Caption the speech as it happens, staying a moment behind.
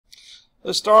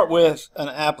Let's start with an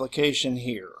application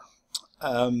here.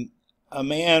 A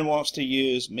man wants to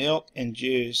use milk and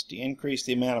juice to increase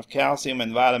the amount of calcium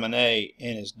and vitamin A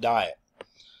in his diet.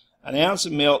 An ounce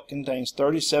of milk contains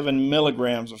 37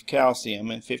 milligrams of calcium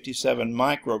and 57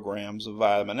 micrograms of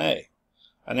vitamin A.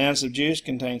 An ounce of juice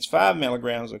contains 5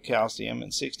 milligrams of calcium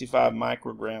and 65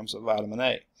 micrograms of vitamin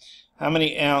A. How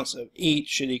many ounces of each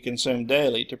should he consume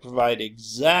daily to provide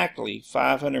exactly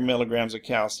 500 milligrams of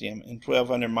calcium and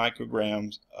 1200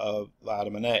 micrograms of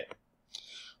vitamin A?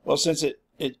 Well, since it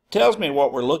tells me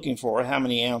what we're looking for, how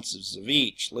many ounces of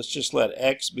each, let's just let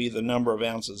X be the number of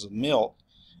ounces of milk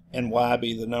and Y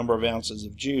be the number of ounces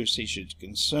of juice he should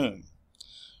consume.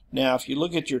 Now, if you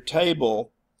look at your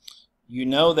table, you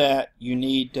know that you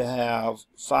need to have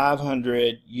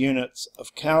 500 units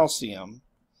of calcium,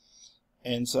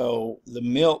 and so the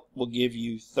milk will give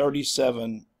you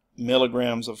 37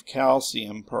 milligrams of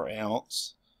calcium per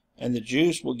ounce, and the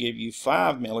juice will give you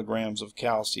 5 milligrams of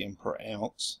calcium per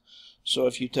ounce. So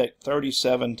if you take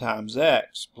 37 times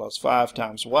X plus 5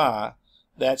 times Y,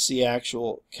 that's the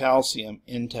actual calcium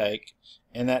intake,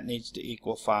 and that needs to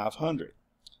equal 500.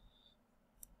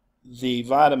 The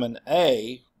vitamin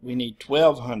A, we need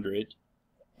 1200,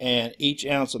 and each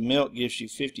ounce of milk gives you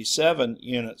 57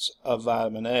 units of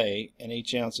vitamin A, and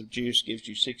each ounce of juice gives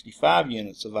you 65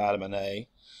 units of vitamin A.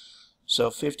 So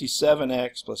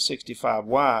 57X plus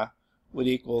 65Y would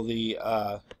equal the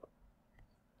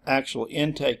actual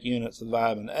intake units of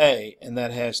vitamin A, and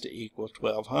that has to equal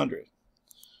 1200.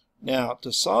 Now,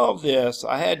 to solve this,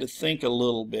 I had to think a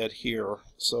little bit here.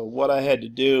 So what I had to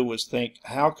do was think,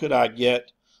 how could I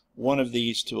get one of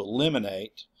these to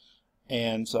eliminate?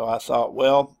 And so I thought,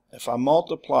 well, if I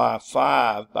multiply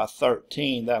 5 by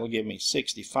 13, that'll give me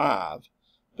 65.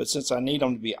 But since I need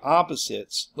them to be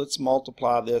opposites, let's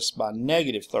multiply this by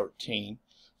negative 13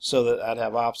 so that I'd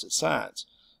have opposite signs.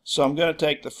 So I'm going to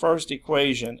take the first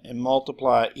equation and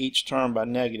multiply each term by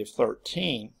negative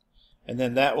 13. And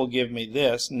then that will give me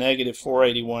this, negative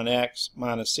 481x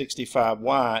minus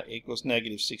 65y equals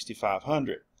negative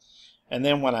 6500. And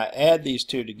then when I add these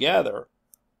two together,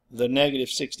 the negative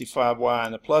 65y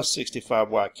and the plus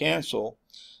 65y cancel.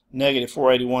 Negative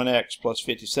 481x plus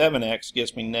 57x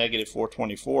gives me negative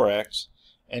 424x,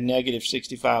 and negative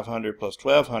 6500 plus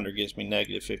 1200 gives me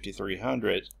negative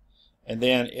 5300. And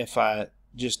then if I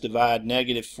just divide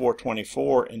negative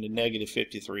 424 into negative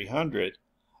 5300,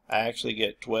 I actually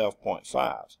get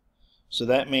 12.5. So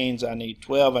that means I need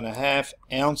 12.5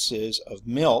 ounces of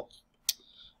milk.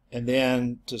 And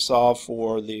then to solve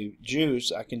for the juice,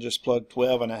 I can just plug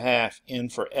 12.5 in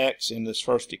for X in this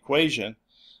first equation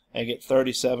and get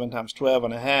 37 times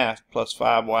 12.5 plus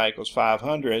 5y equals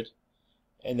 500.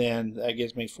 And then that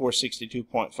gives me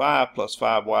 462.5 plus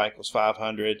 5y equals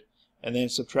 500. And then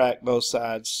subtract both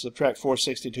sides, subtract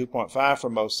 462.5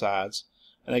 from both sides,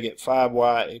 and I get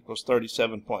 5y equals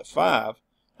 37.5.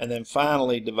 And then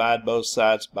finally divide both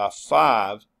sides by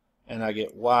 5. And I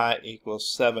get y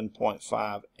equals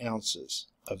 7.5 ounces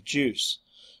of juice.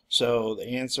 So the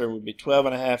answer would be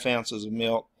 12.5 ounces of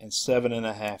milk and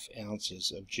 7.5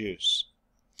 ounces of juice.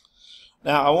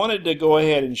 Now I wanted to go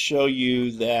ahead and show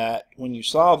you that when you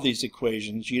solve these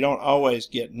equations, you don't always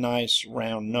get nice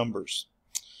round numbers.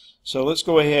 So let's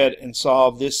go ahead and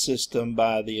solve this system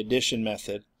by the addition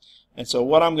method. And so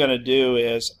what I'm going to do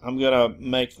is I'm going to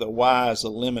make the y's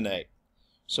eliminate.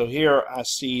 So here I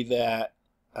see that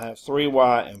I have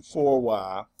 3y and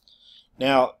 4y.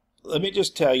 Now, let me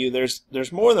just tell you,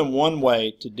 there's more than one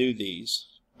way to do these,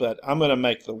 but I'm going to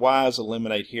make the y's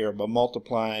eliminate here by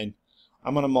multiplying.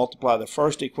 I'm going to multiply the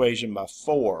first equation by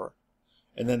 4,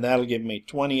 and then that'll give me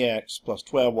 20x plus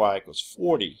 12y equals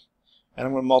 40. And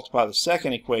I'm going to multiply the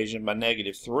second equation by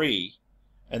negative 3,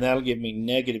 and that'll give me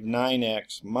negative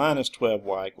 9x minus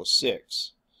 12y equals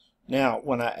 6. Now,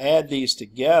 when I add these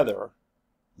together,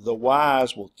 the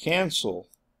y's will cancel,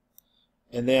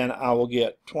 and then I will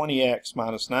get 20x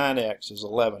minus 9x is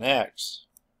 11x.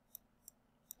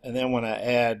 And then when I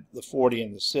add the 40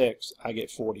 and the 6, I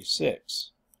get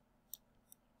 46.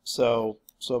 So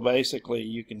basically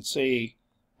you can see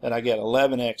that I get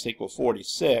 11x equals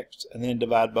 46, and then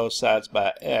divide both sides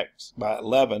by x by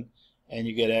 11, and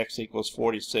you get x equals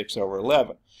 46 over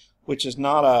 11, which is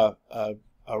not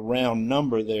a round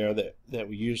number there that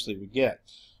we usually would get.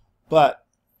 But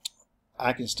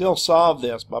I can still solve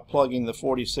this by plugging the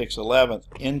 46/11th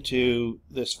into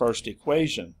this first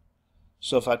equation.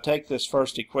 So if I take this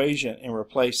first equation and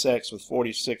replace x with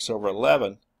 46 over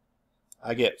 11,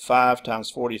 I get 5 times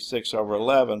 46 over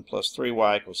 11 plus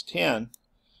 3y equals 10.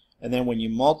 And then when you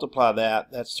multiply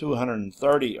that, that's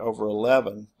 230 over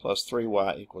 11 plus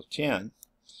 3y equals 10.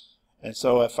 And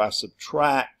so if I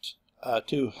subtract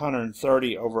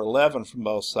 230 over 11 from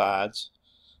both sides,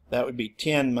 that would be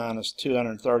 10 minus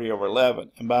 230 over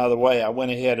 11. And by the way, I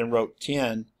went ahead and wrote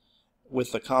 10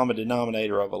 with the common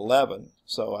denominator of 11.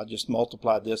 So I just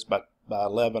multiplied this by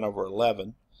 11 over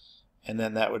 11. And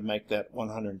then that would make that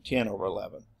 110 over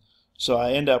 11. So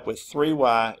I end up with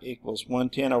 3y equals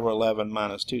 110 over 11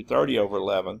 minus 230 over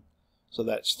 11. So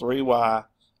that's 3y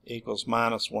equals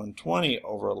minus 120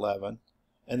 over 11.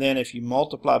 And then if you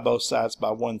multiply both sides by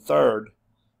 1/3,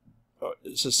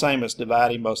 it's the same as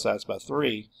dividing both sides by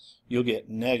 3, you'll get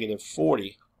negative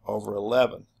 40 over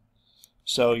 11.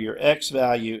 So your x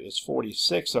value is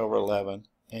 46 over 11,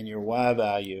 and your y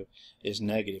value is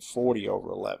negative 40 over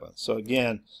 11. So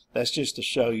again, that's just to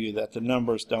show you that the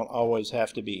numbers don't always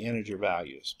have to be integer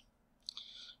values.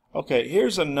 Okay,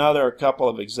 here's another couple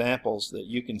of examples that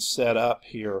you can set up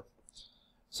here.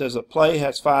 It says a play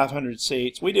has 500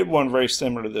 seats. We did one very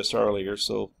similar to this earlier,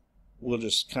 so we'll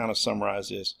just kind of summarize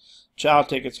this. Child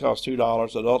tickets cost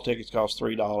 $2, adult tickets cost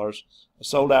 $3. A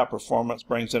sold out performance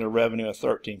brings in a revenue of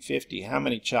 $13.50. How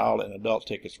many child and adult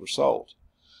tickets were sold?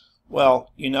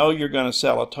 Well, you know you're going to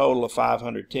sell a total of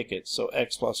 500 tickets, so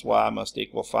x plus y must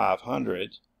equal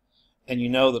 500. And you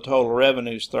know the total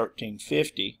revenue is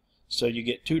 $13.50, so you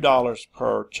get $2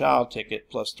 per child ticket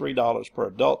plus $3 per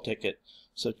adult ticket,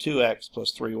 so 2x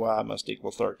plus 3y must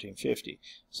equal $13.50.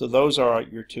 So those are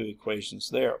your two equations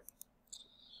there.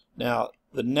 Now,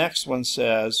 the next one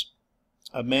says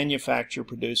a manufacturer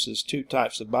produces two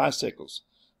types of bicycles,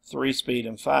 3-speed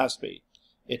and 5-speed.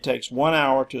 It takes 1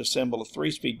 hour to assemble a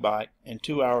 3-speed bike and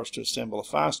 2 hours to assemble a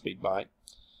 5-speed bike.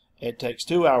 It takes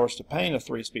 2 hours to paint a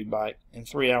 3-speed bike and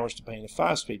 3 hours to paint a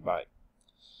 5-speed bike.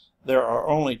 There are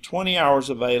only 20 hours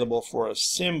available for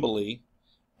assembly,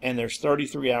 and there's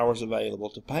 33 hours available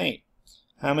to paint.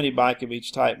 How many bikes of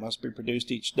each type must be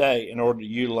produced each day in order to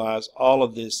utilize all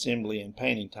of the assembly and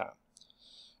painting time?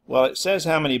 Well, it says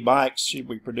how many bikes should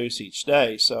we produce each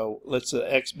day, so let's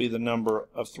x be the number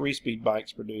of 3-speed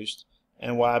bikes produced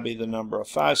and y be the number of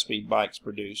 5-speed bikes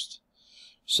produced.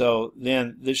 So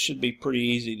then this should be pretty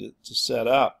easy to set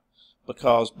up,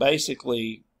 because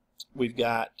basically we've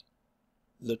got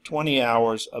the 20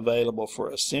 hours available for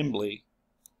assembly.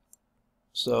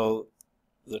 So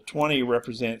the 20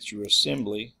 represents your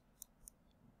assembly.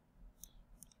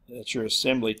 That's your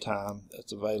assembly time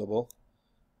that's available.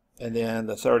 And then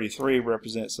the 33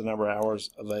 represents the number of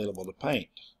hours available to paint.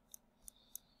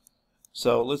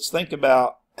 So let's think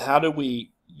about, how do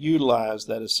we utilize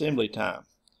that assembly time?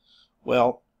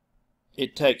 Well,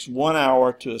 it takes 1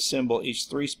 hour to assemble each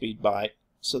 3-speed bike,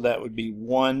 so that would be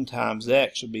 1 times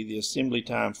x would be the assembly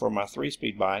time for my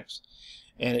 3-speed bikes.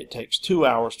 And it takes 2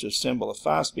 hours to assemble a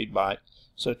 5-speed bike,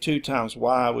 so 2 times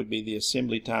y would be the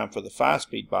assembly time for the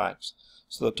 5-speed bikes.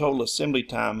 So the total assembly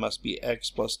time must be x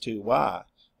plus 2y,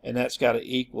 and that's got to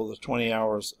equal the 20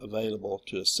 hours available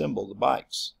to assemble the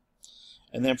bikes.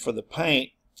 And then for the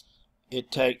paint,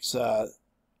 it takes,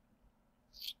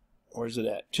 where's it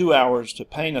at? 2 hours to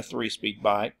paint a 3-speed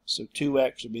bike, so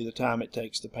 2x would be the time it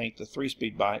takes to paint the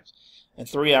 3-speed bikes, and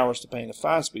 3 hours to paint a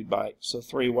 5-speed bike, so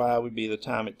 3y would be the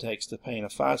time it takes to paint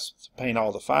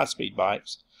all the 5-speed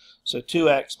bikes. So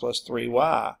 2x plus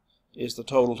 3y is the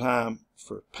total time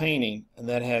for painting, and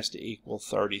that has to equal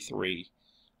 33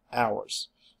 hours.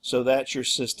 So that's your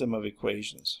system of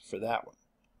equations for that one.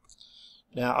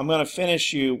 Now I'm going to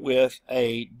finish you with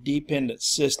a dependent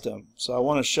system. So I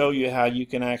want to show you how you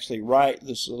can actually write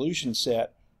the solution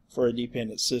set for a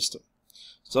dependent system.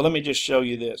 So let me just show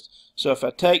you this. So if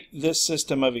I take this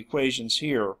system of equations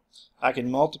here, I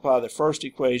can multiply the first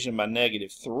equation by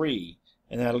 -3,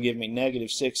 and that'll give me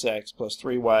 -6x plus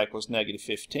 3y equals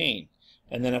 -15.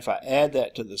 And then if I add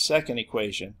that to the second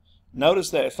equation, notice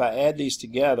that if I add these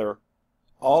together,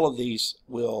 all of these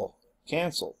will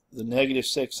cancel. The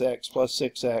 -6x plus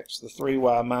 6x, the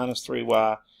 3y minus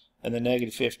 3y, and the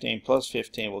 -15 plus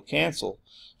 15 will cancel.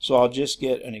 So I'll just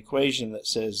get an equation that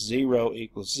says 0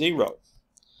 equals 0.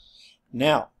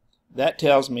 Now, that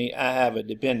tells me I have a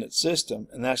dependent system,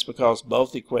 and that's because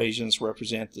both equations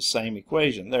represent the same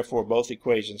equation. Therefore, both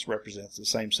equations represent the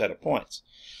same set of points.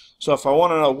 So if I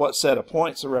want to know what set of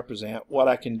points they represent, what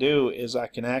I can do is I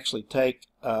can actually take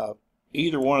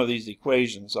either one of these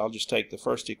equations. I'll just take the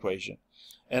first equation,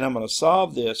 and I'm going to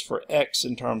solve this for x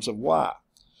in terms of y.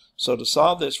 So to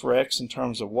solve this for x in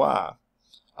terms of y,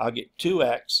 I'll get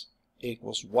 2x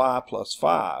equals y plus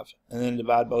 5, and then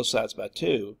divide both sides by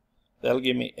 2. That'll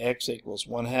give me x equals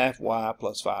 1/2 y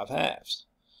plus 5/2.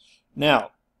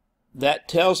 Now, that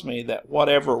tells me that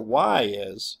whatever y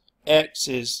is, x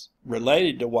is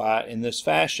related to y in this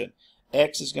fashion.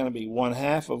 X is going to be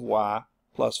 1/2 of y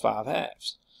plus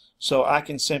 5/2. So I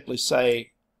can simply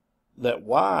say that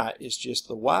y is just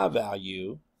the y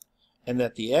value, and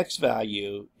that the x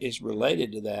value is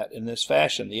related to that in this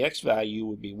fashion. The x value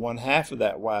would be 1/2 of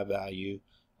that y value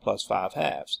plus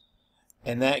 5/2.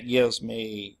 And that gives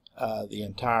me the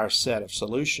entire set of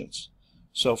solutions.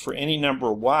 So for any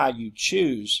number y you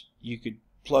choose, you could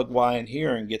plug y in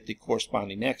here and get the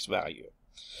corresponding x value.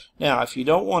 Now, if you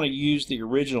don't want to use the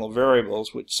original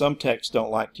variables, which some texts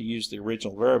don't like to use the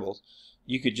original variables,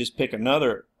 you could just pick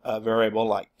another variable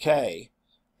like k,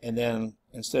 and then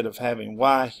instead of having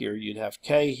y here, you'd have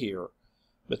k here,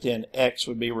 but then x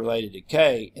would be related to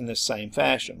k in the same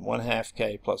fashion, 1/2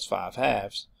 k plus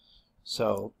 5/2.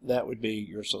 So that would be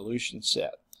your solution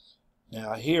set.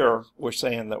 Now here we're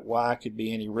saying that y could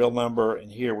be any real number,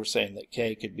 and here we're saying that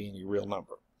k could be any real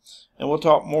number. And we'll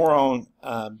talk more on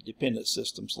dependent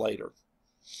systems later.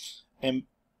 And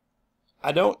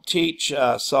I don't teach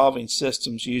solving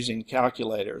systems using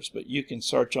calculators, but you can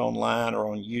search online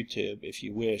or on YouTube if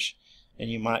you wish, and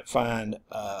you might find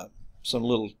some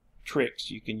little tricks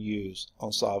you can use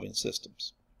on solving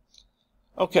systems.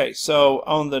 Okay, so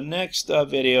on the next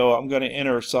video I'm going to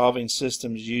enter solving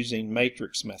systems using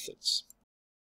matrix methods.